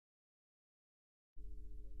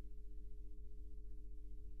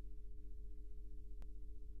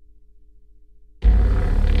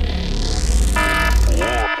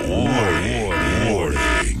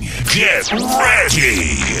Get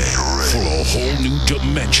ready for a whole new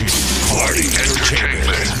dimension. Party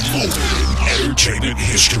entertainment. Entertainment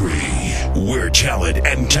history. Where talent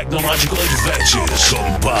and technological advances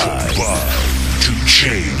combine to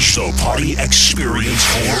change the party experience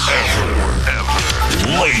forever.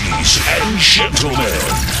 Ladies and gentlemen,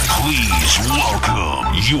 please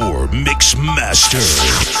welcome your mix master.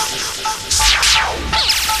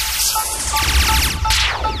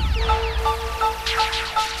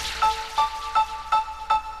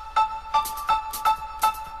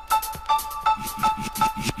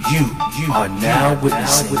 You are now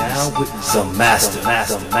witnessing the master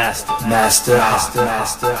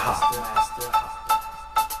Hak.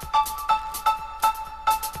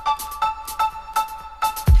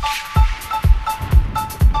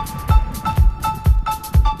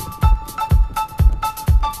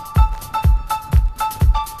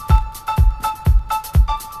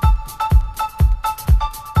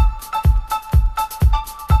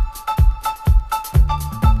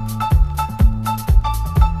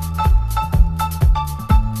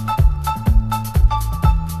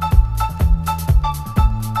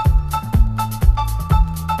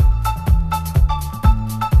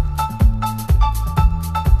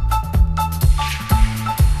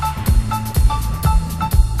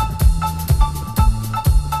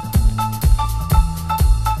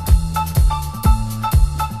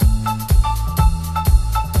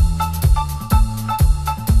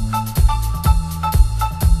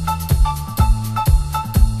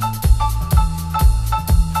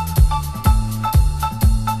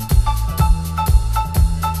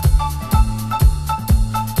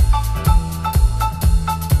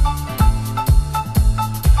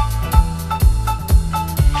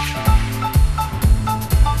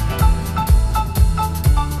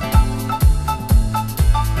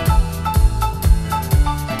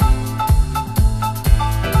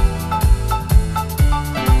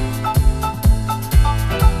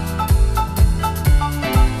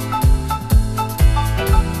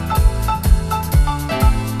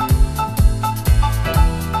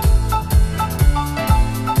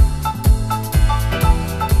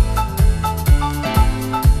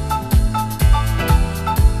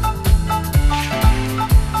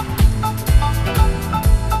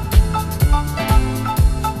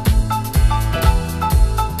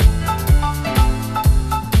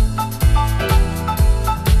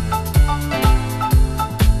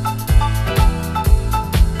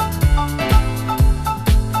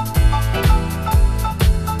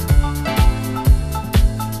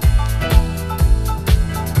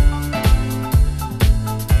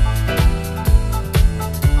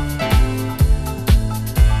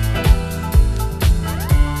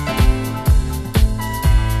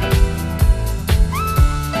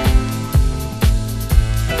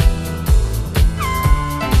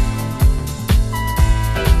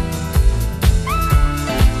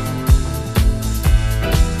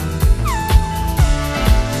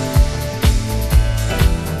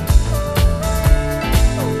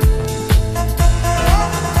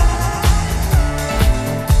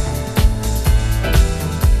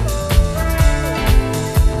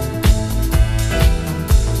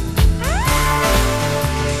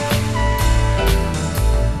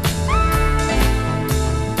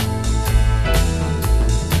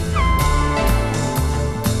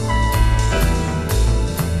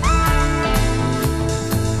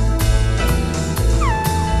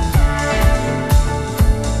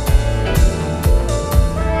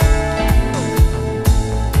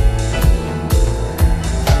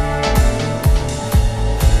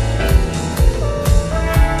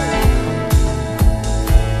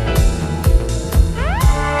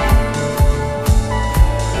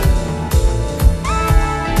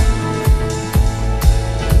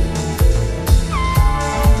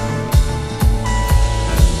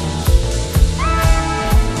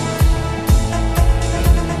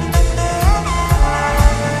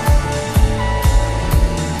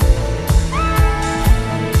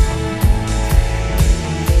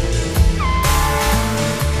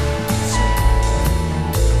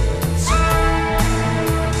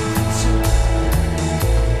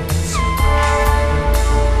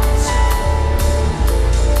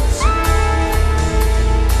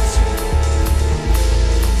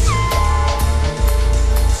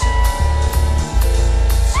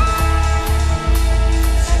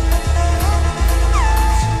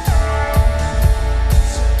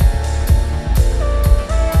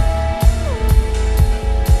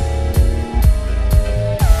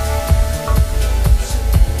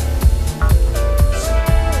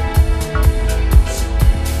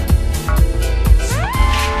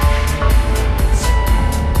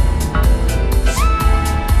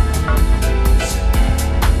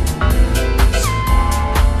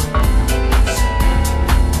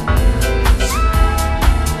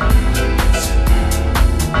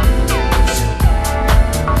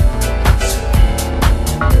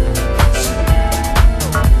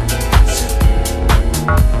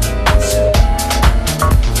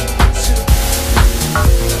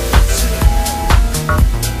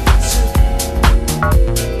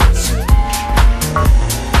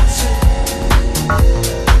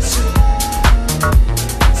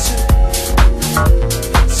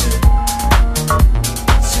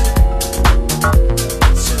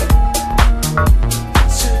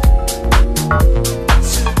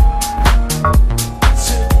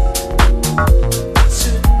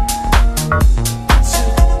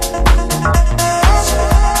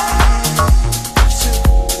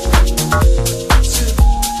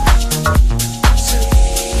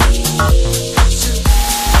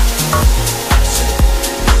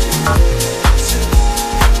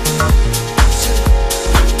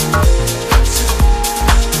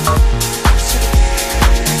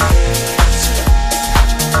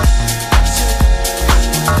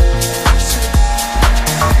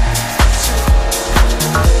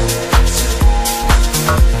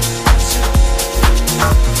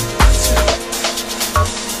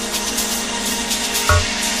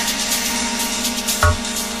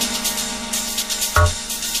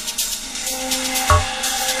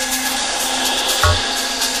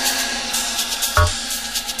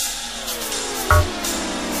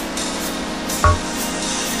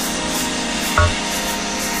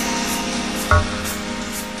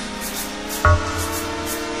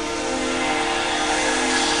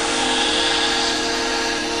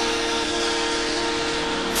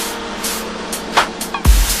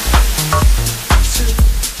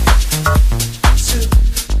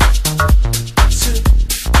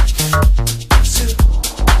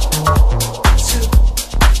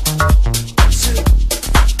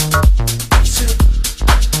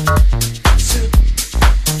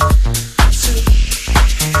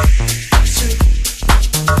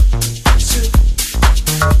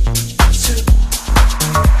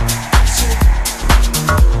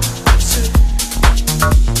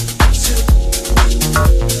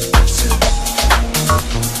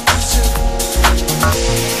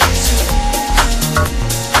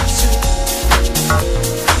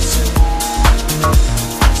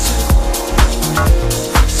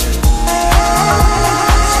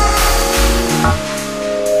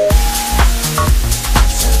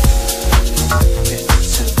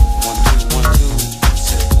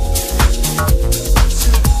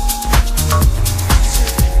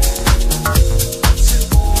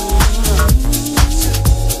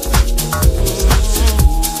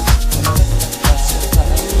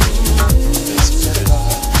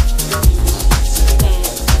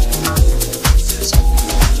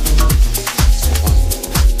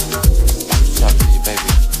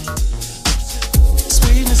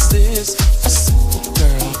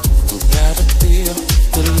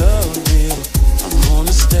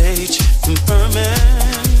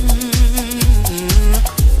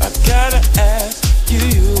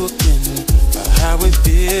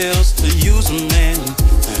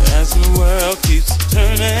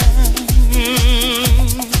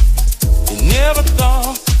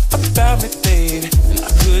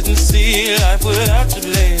 life without you,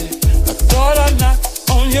 lady. I thought I'd knock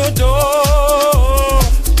on your door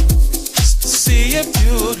just to see if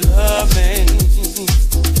you'd love me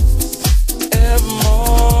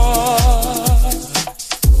evermore.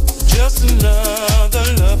 Just another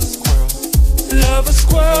lover squirrel, lover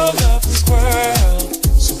squirrel, lover squirrel.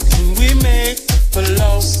 So can we make for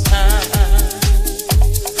lost time?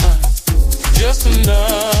 Just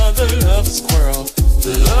another lover squirrel,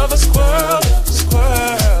 lover squirrel, lover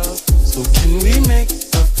squirrel. So can we make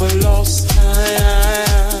up for lost time?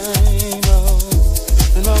 Oh,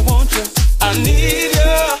 and I want you, I need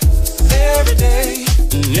you every day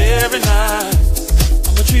and every night.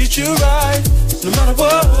 I'ma treat you right, no matter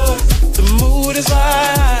what the mood is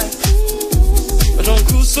like. But don't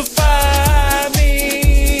crucify me,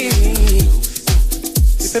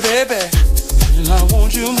 baby. And I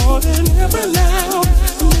want you more than ever now.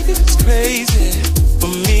 It's crazy for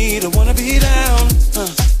me to wanna be down,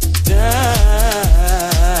 down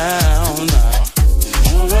now.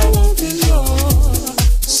 All I want is your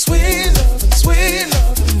sweet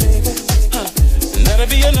loving, baby. And that'll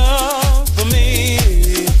be enough for me.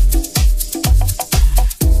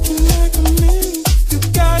 Like me, you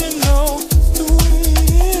gotta know the way it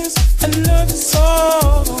is. I love it so,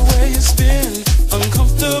 the way it's been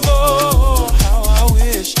uncomfortable. How I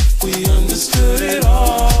wish we understood it all.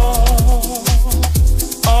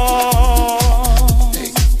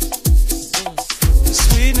 The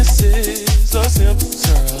sweetness is a simple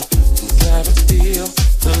girl. You gotta feel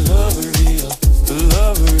the love real, the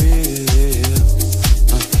love real.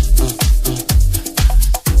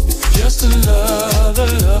 Just another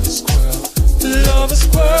lover squirrel, lover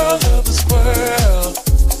squirrel, lover squirrel.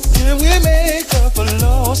 Can we make up for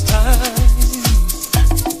lost time?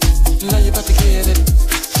 Now you're about to get it.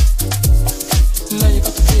 Now you're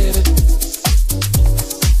about to get it.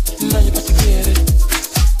 Now you're about to get it.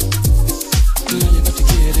 Now you're about to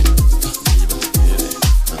get it.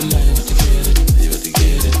 Now you're about to get it. Now you're about to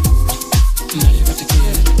get it. Now you're about to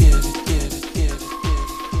get it. Get it, get it, get it, get it.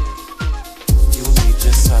 You and me,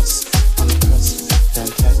 just us on the cusp.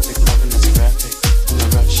 Fantastic, loving is graphic. In a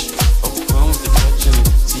rush, overwhelmed with the touching.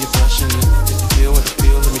 See you blushing. If you feel what I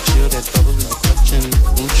feel, let me chill that bubble in the clutching.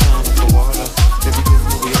 Moonshine with the water. Baby, give me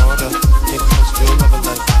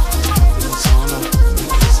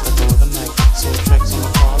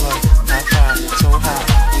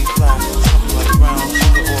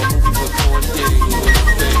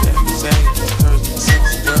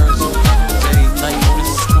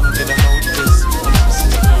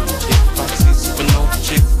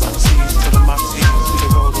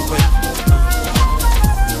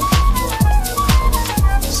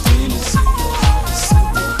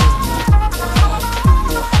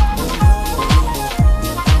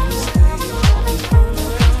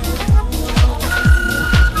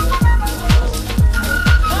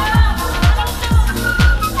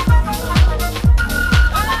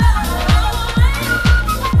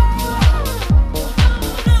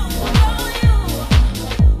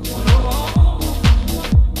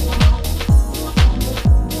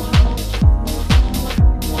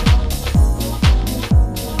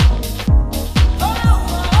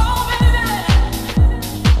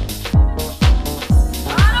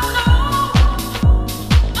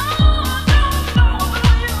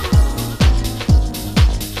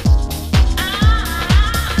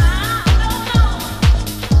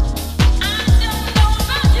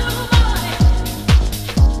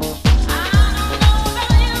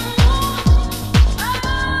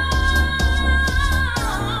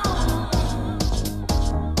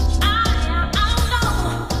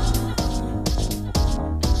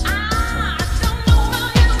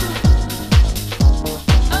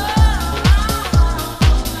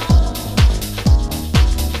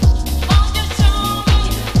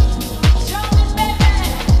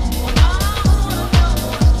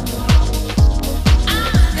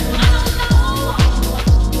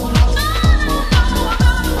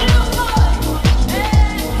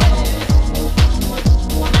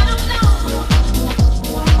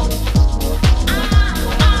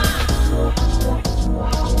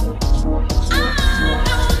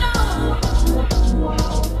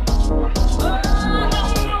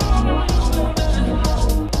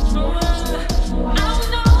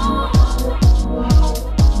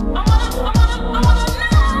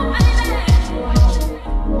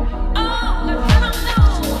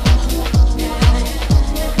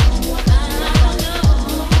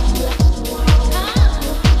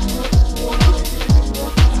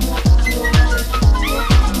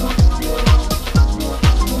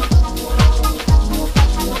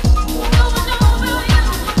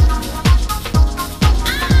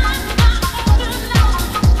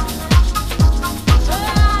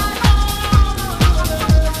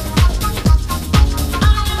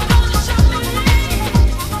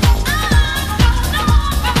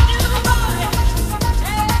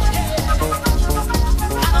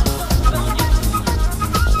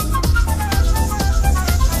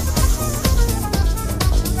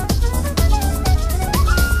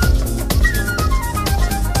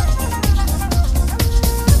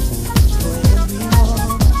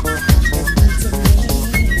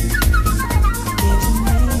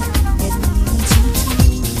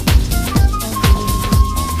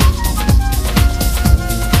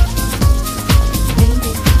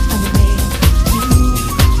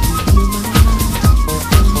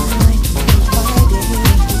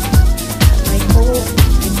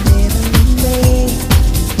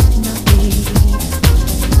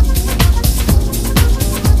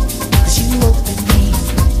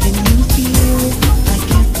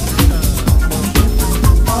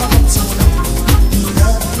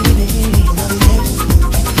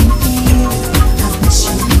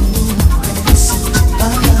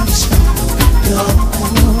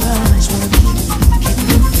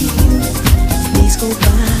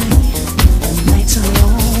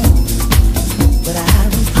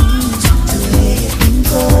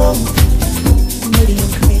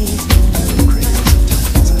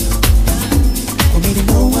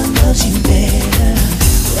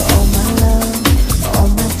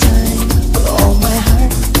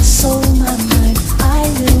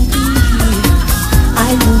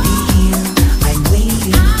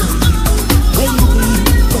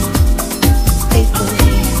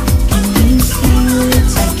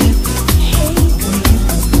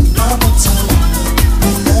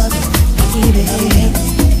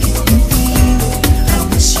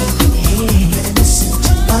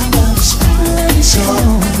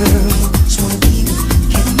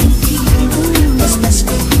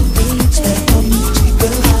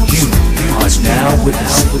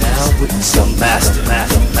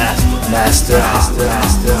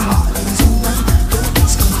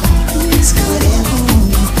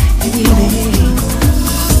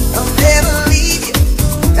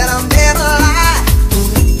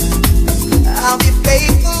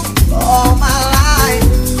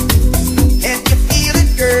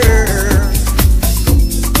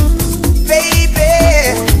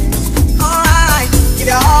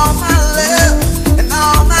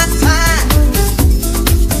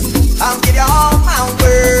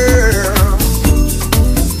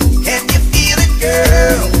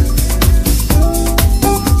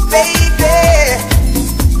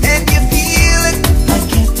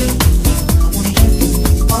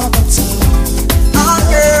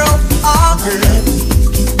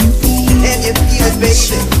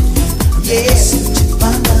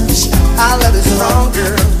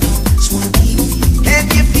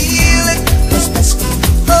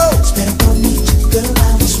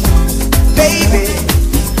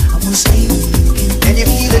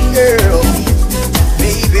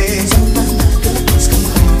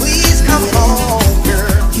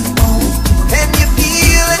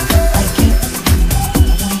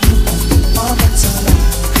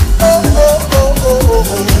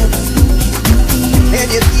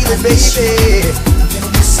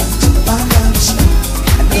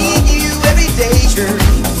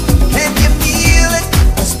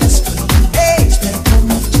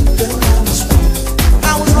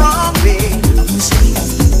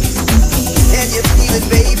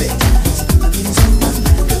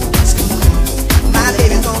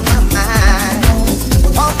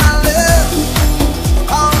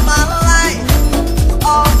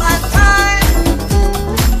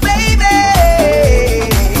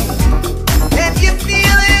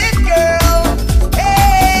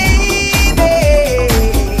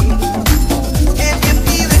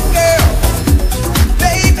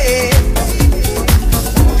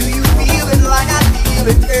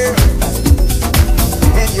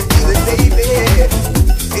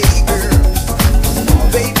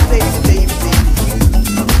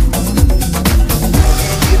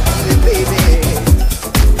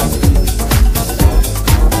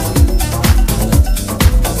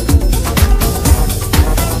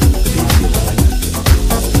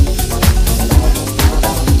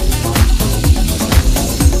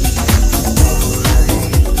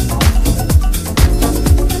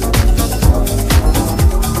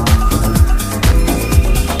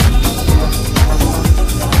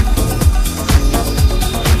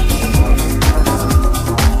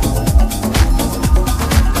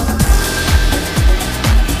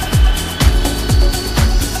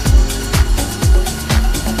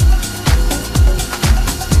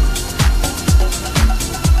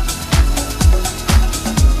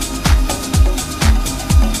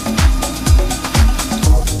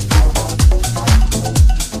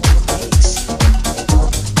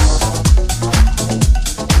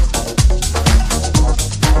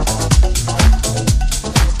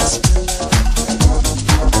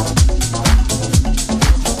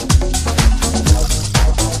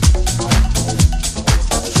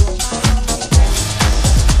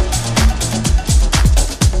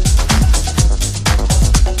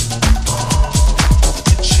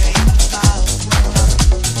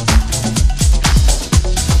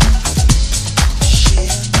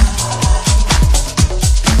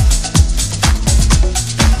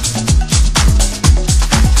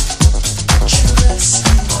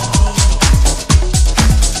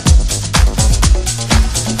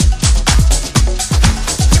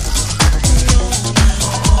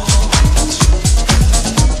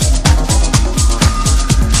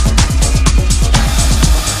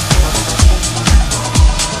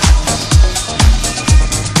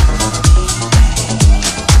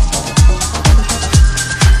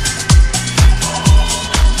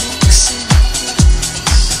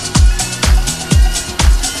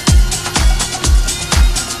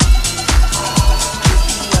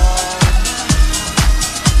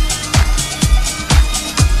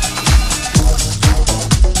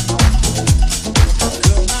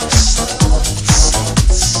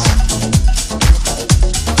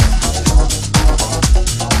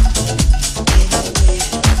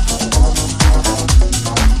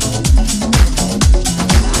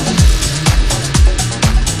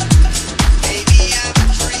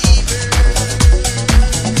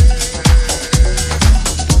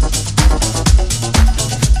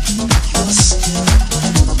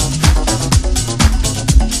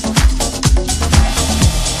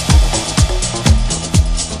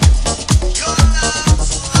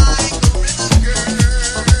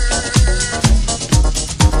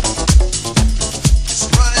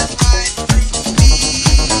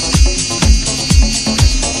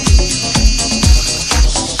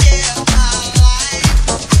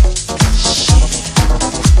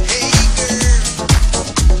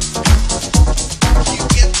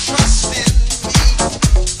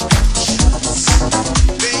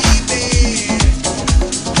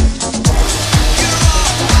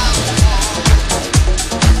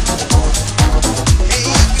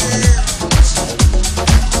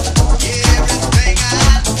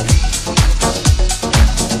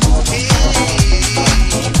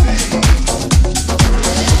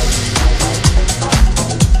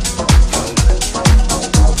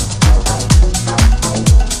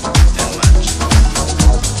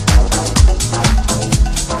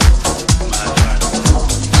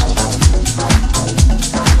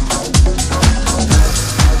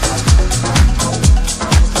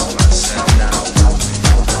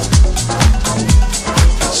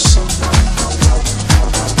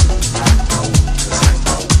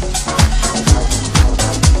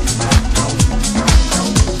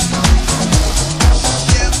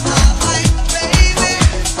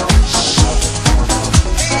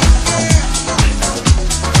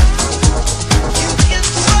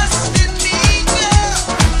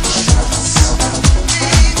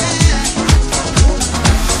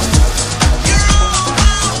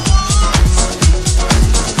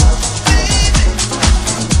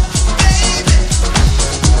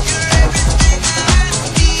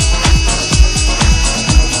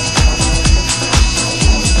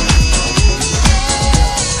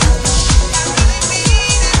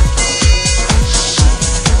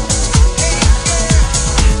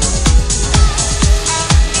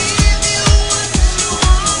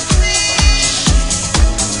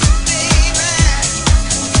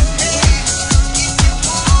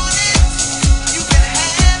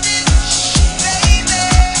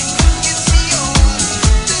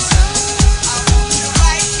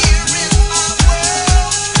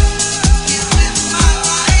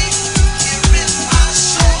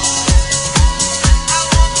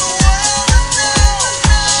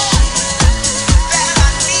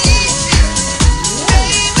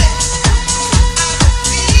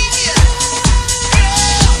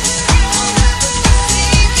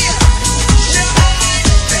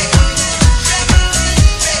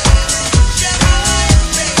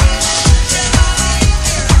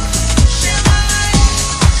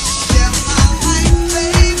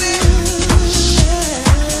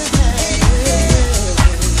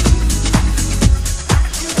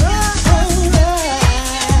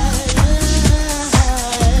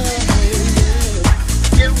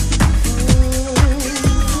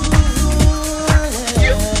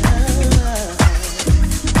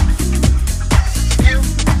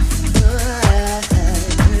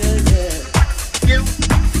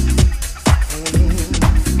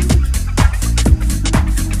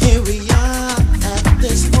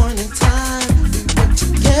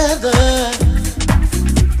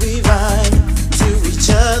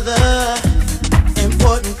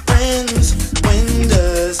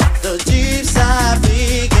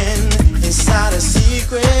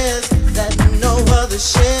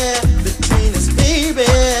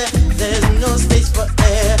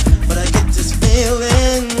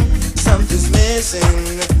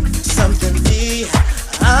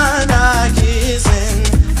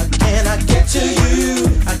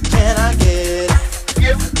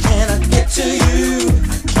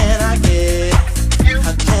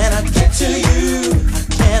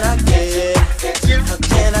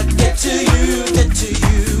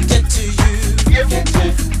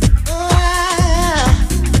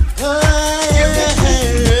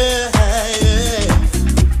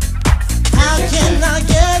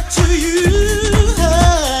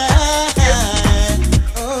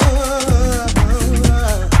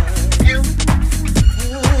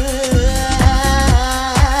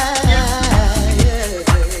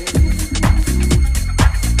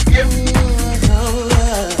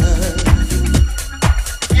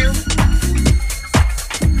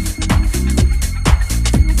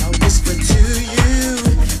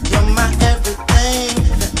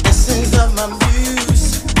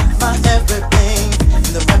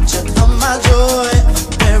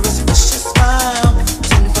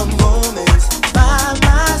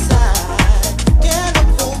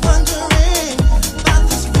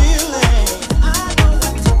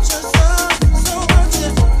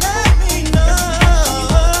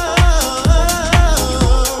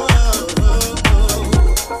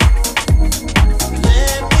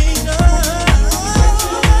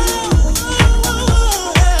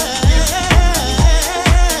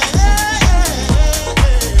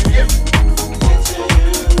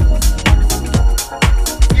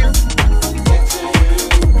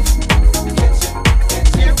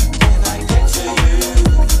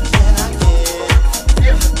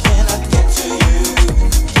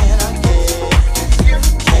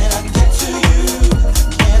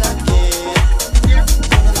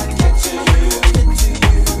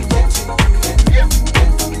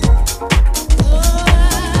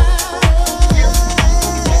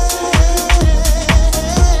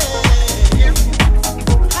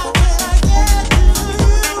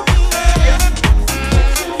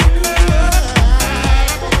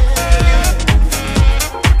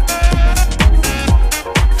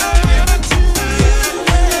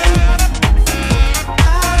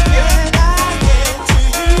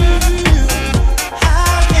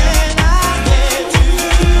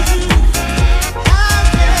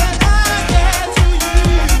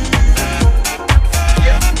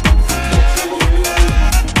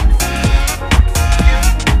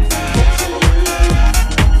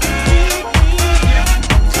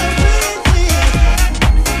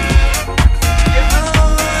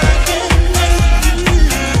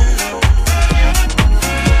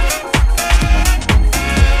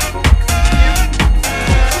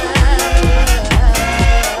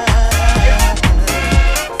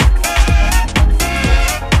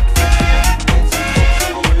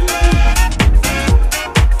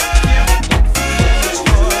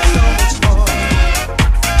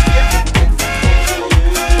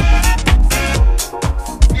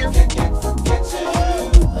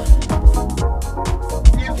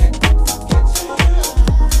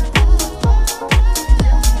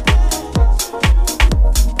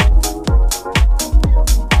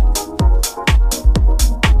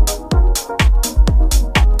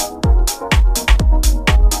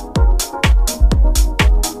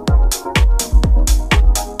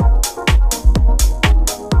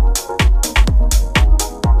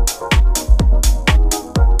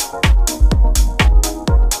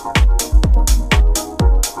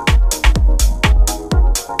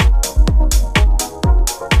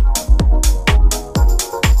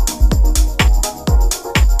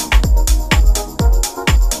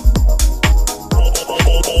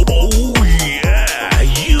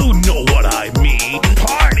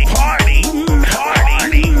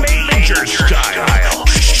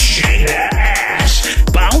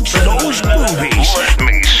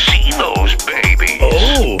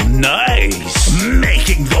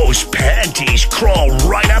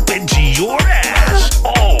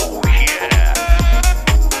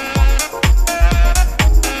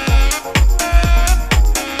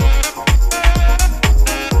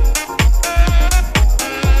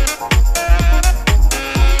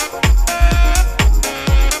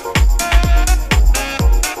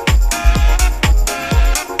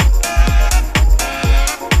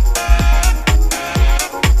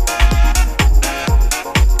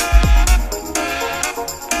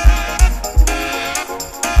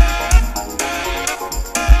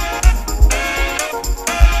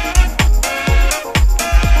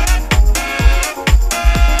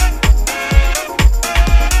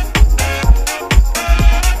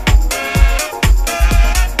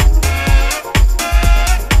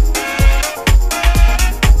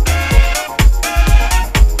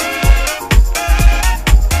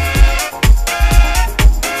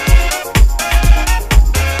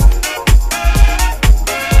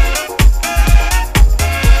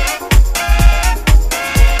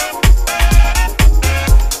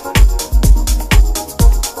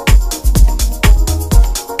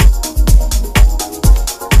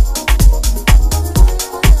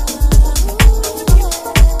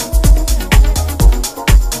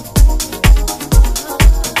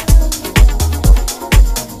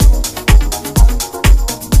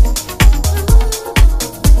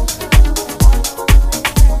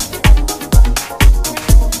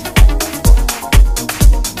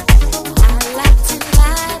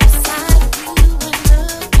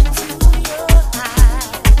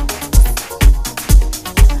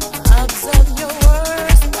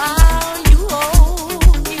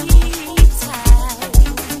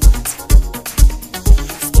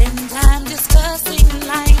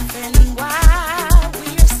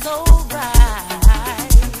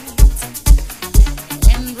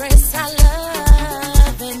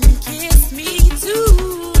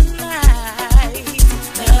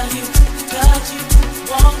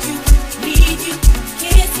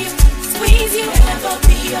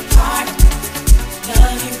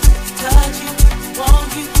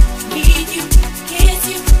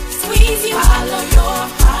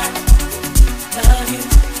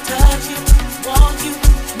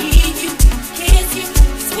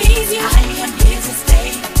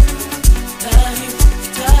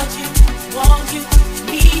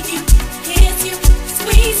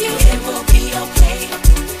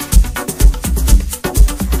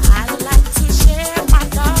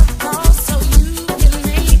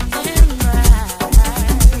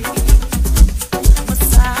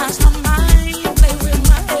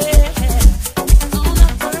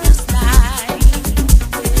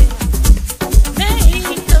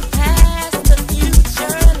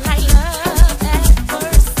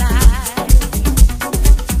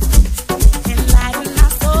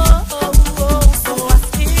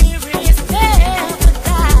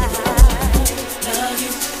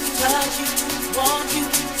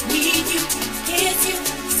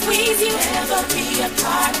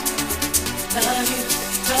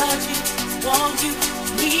want you,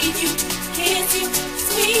 need you, kiss you,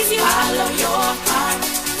 squeeze you, follow your heart,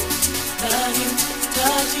 love you,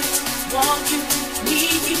 touch you, want you,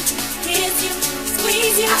 need you, kiss you,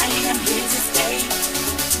 squeeze you. I am here to stay.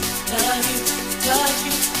 Love you, touch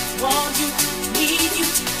you, want you, need you,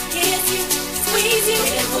 kiss you, squeeze you.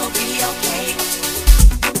 It will be okay.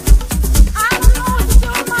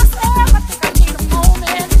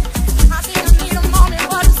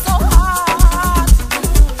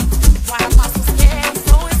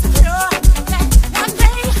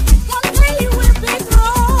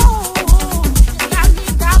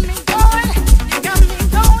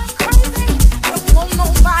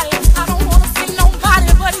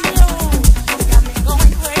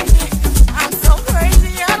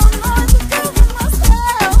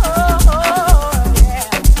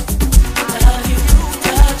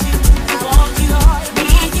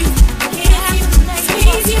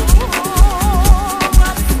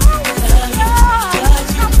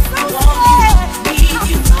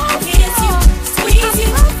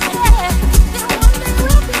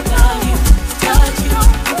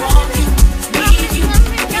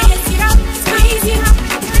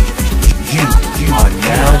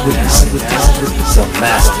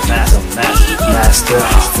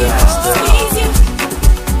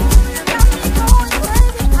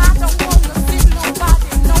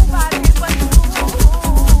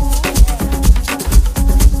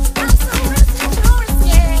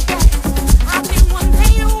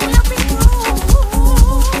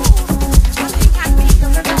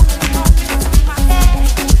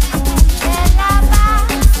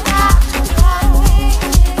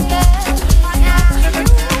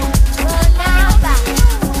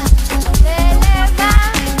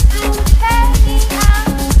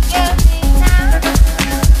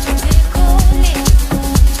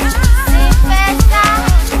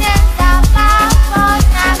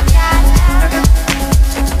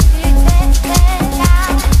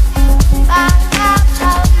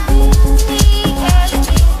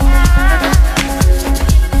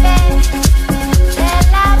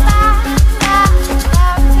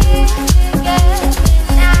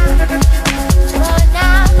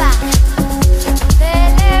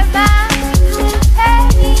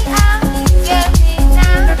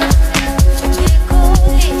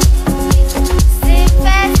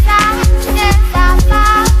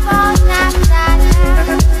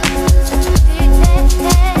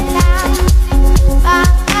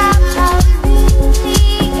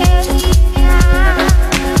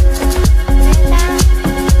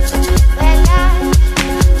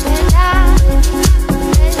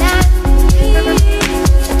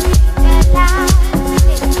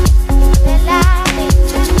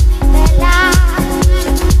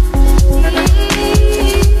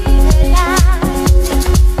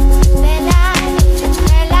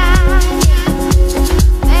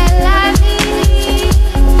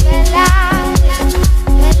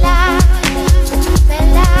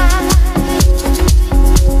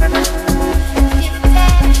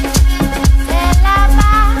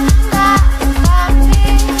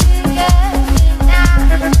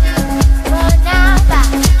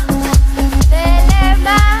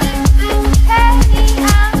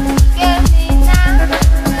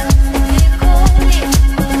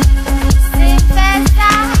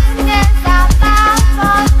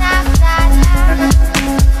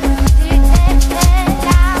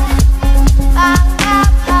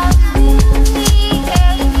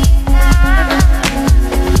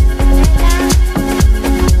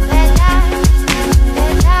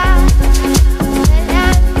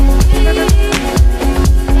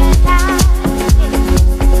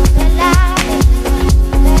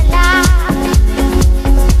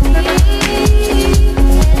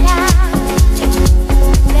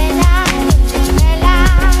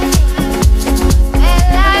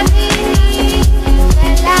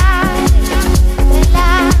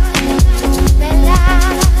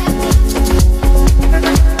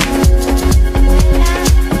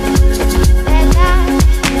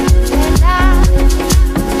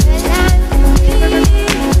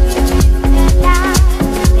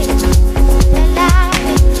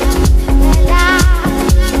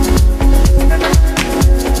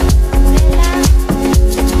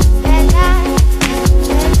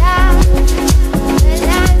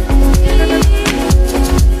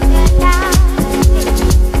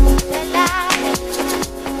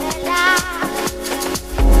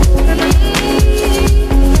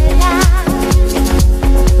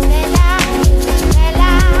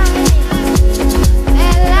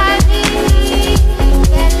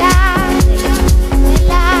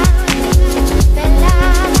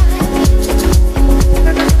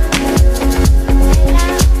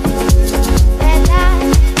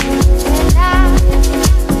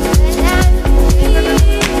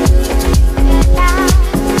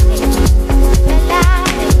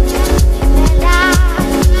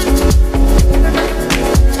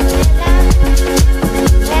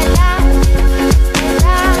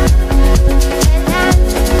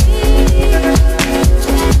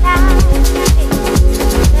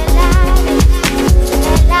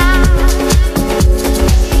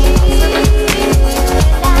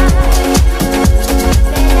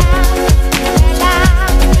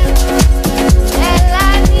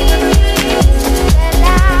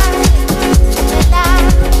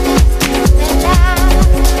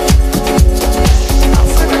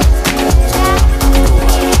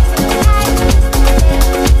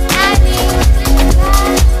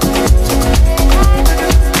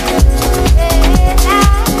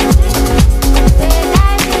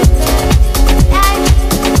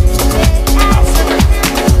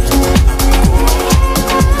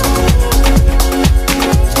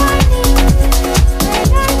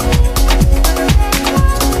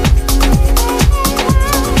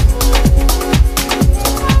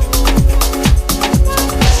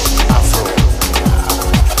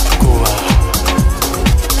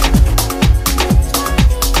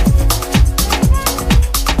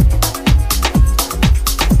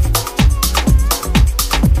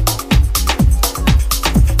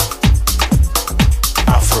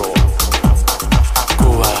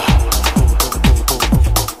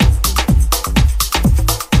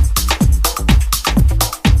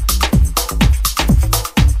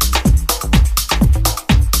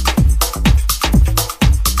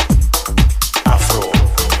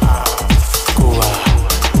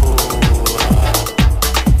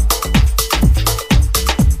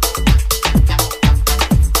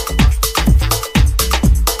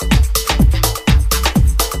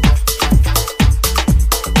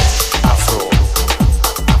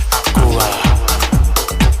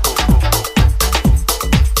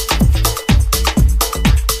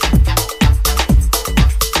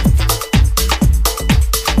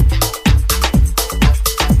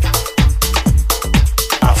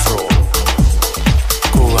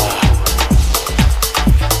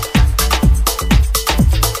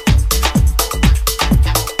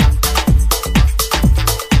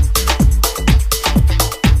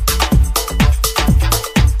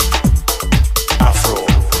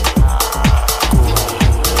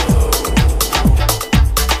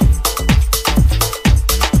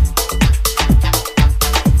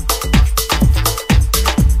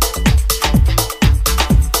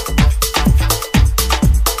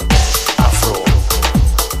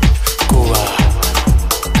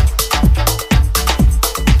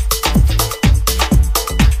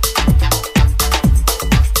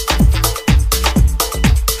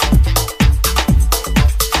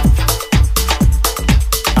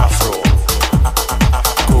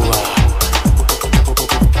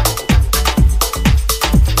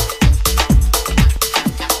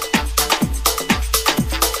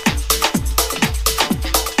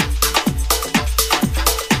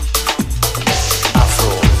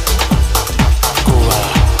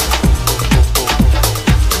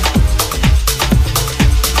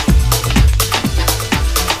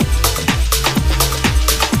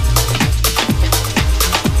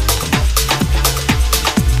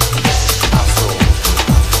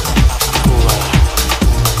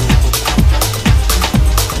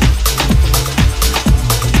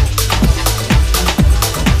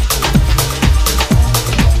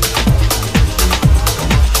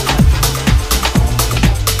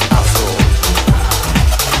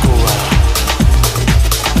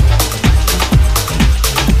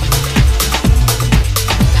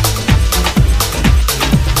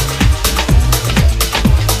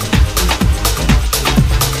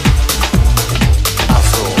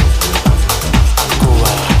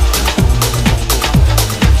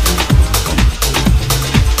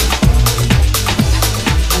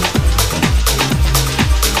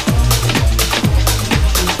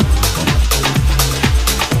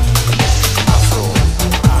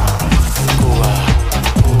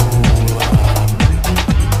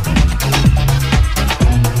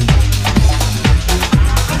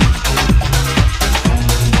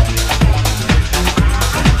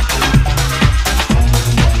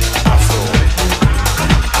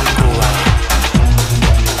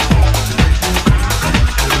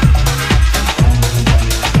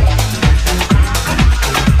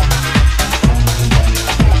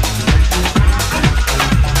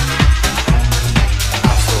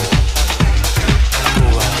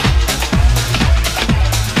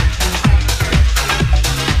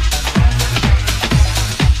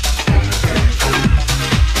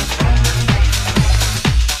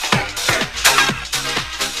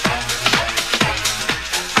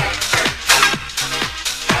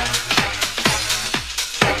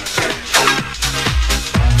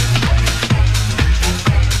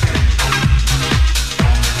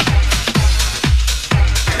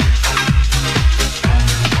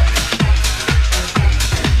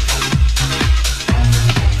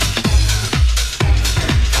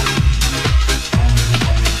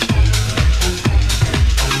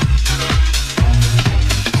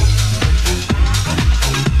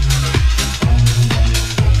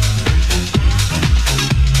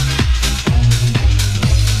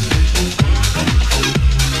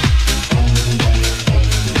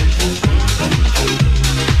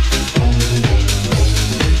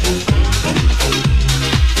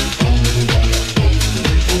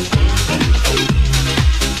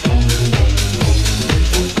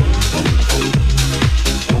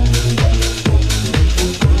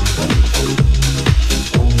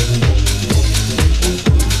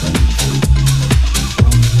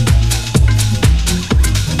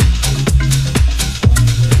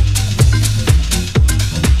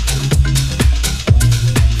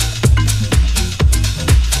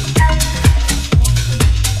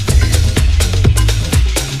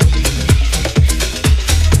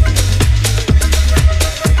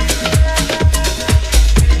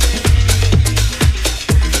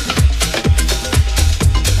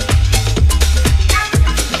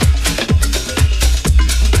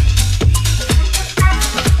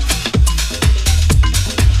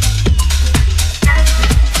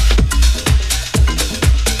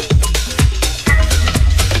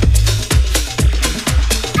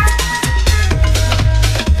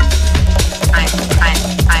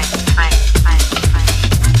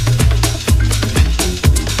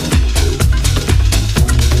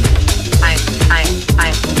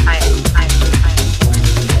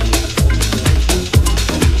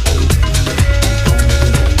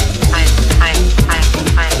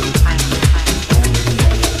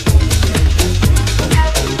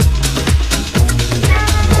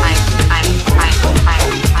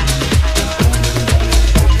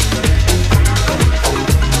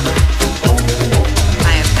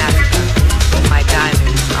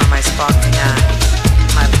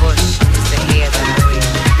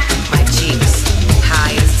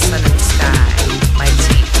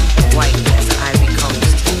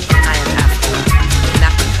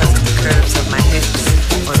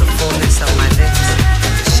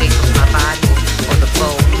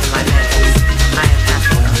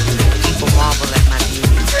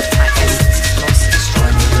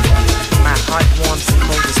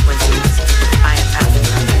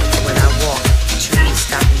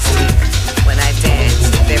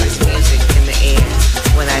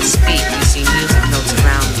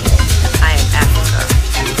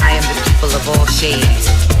 shades,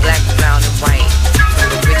 black, brown, and white, from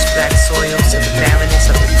the rich black soils to the barrenness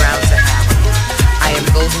of the brown Sahara. I am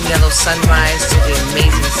golden yellow sunrise to the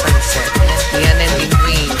amazing sunset, the unending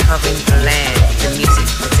green covering the land, the music,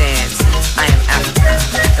 the dance. I am Africa,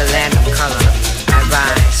 the land of color. I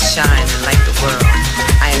rise, shine, and light the world.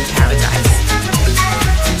 I am paradise.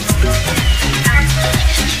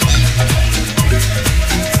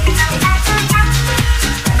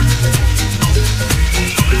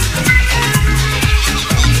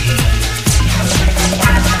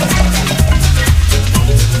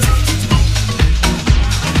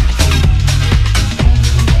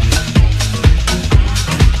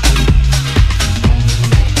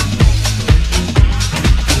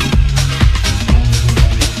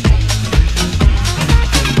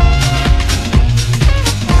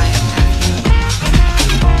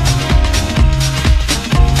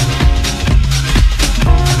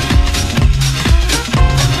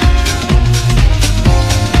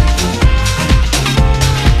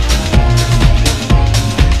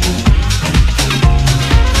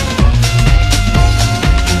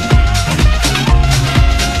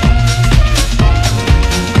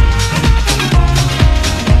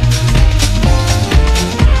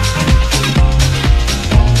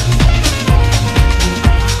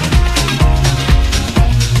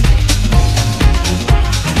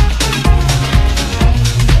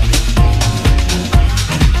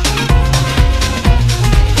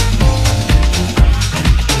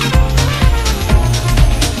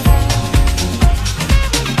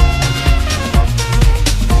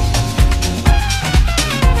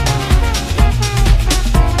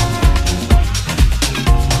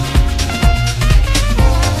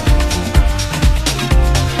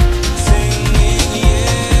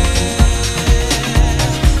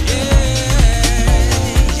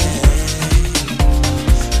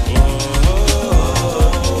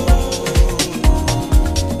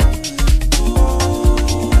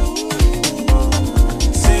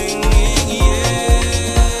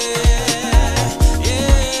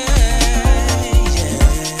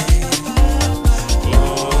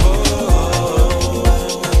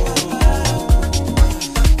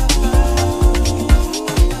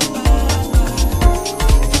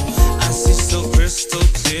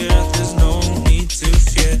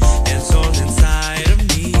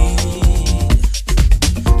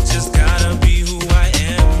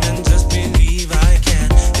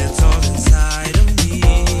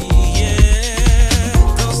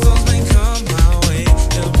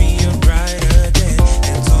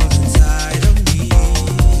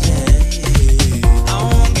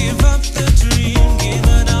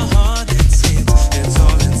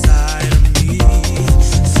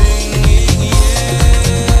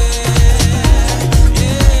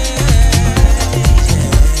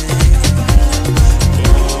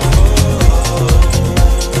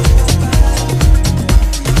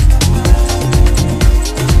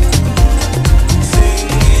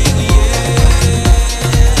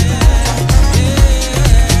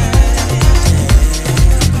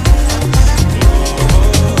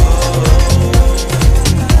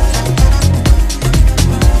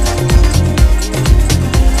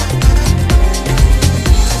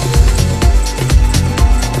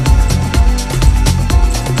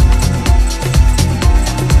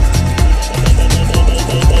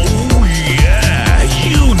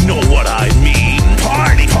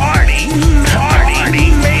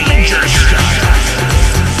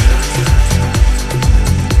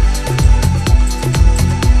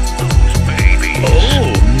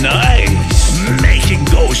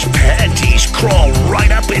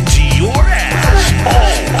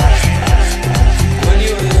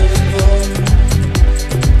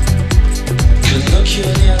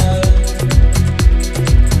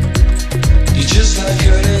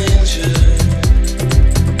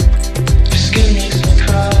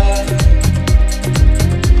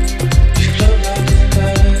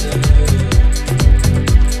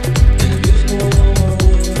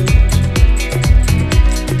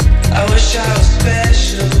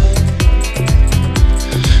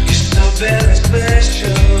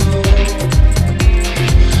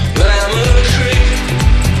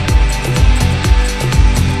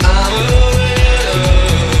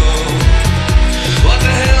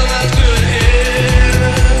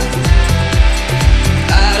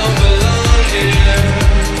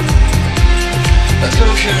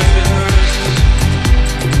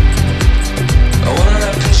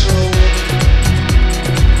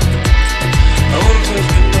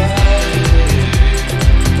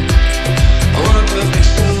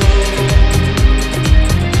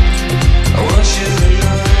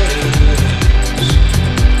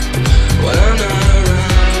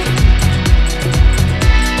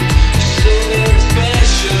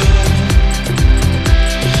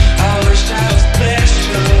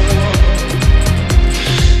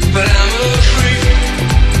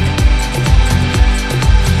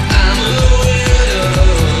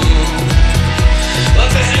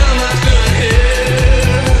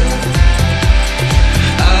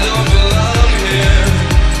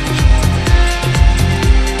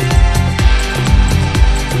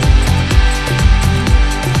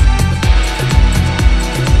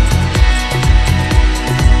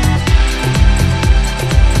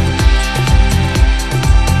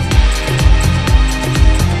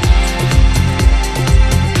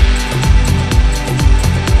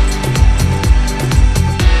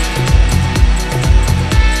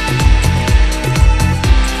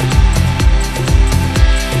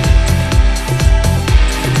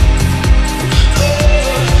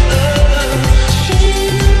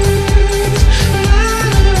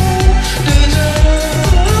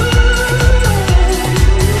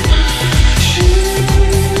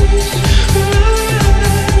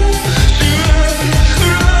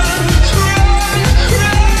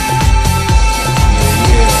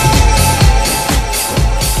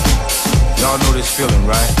 feeling,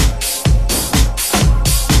 right?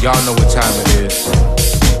 Y'all know what time it is.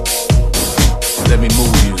 Let me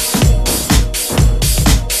move you.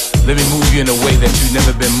 Let me move you in a way that you've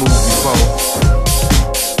never been moved before.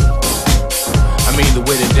 I mean the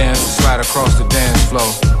way the dancers slide across the dance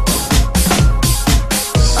floor.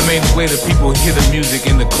 I mean the way the people hear the music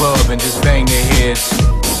in the club and just bang their heads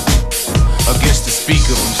against the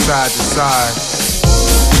speaker from side to side.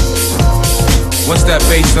 Once that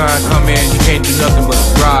bass line come in, you can't do nothing but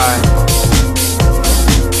ride.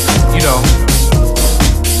 You know,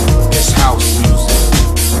 it's house music.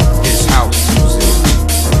 It's house music.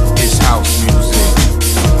 It's house music.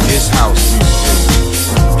 It's house music.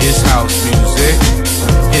 It's house music.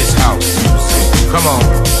 It's house music. Come on.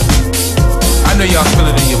 I know y'all feel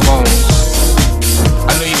it in your bones.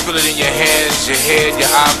 I know you feel it in your hands, your head, your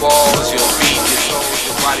eyeballs, your feet, your toes,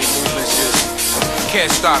 your body movements. Just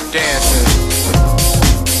can't stop dancing.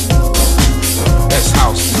 That's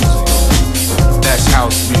house music. That's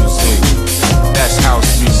house music. That's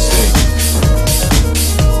house music.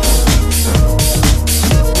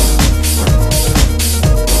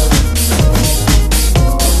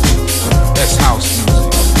 That's house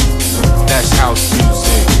music. That's house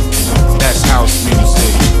music. That's house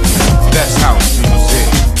music. That's house music.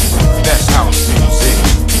 That's house music.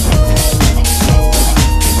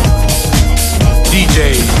 DJ,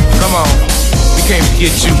 come on. We can't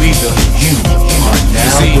forget you either. You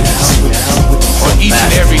see, on each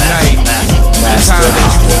and every night, the time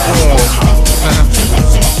that you perform,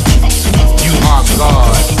 you are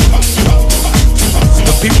God.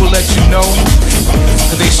 The people let you know,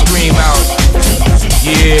 cause they scream out,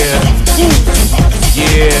 yeah,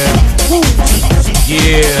 yeah,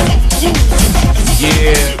 yeah,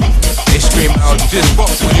 yeah. They scream out, just fuck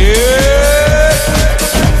with it.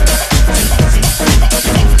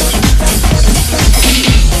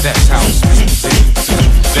 That's house music.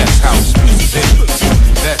 That's house music.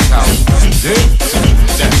 That's house music.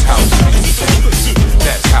 That's house music.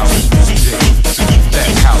 That's house music.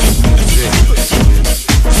 That's house music.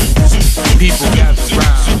 People gather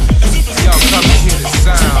round. Y'all come and hear the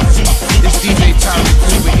sound. It's DJ Tyreek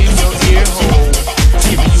Cooper in your ear hole,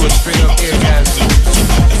 giving you a straight up orgasm.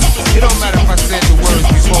 It don't matter if I said the words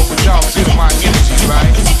before, but y'all feel my energy,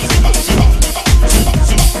 right?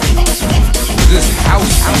 This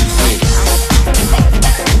house music.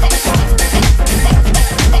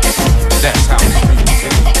 That's house music.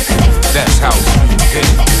 That's house music.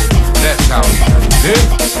 That's house music.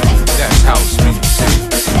 That's house music.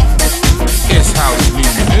 It's house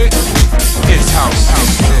music. It's house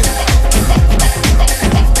music.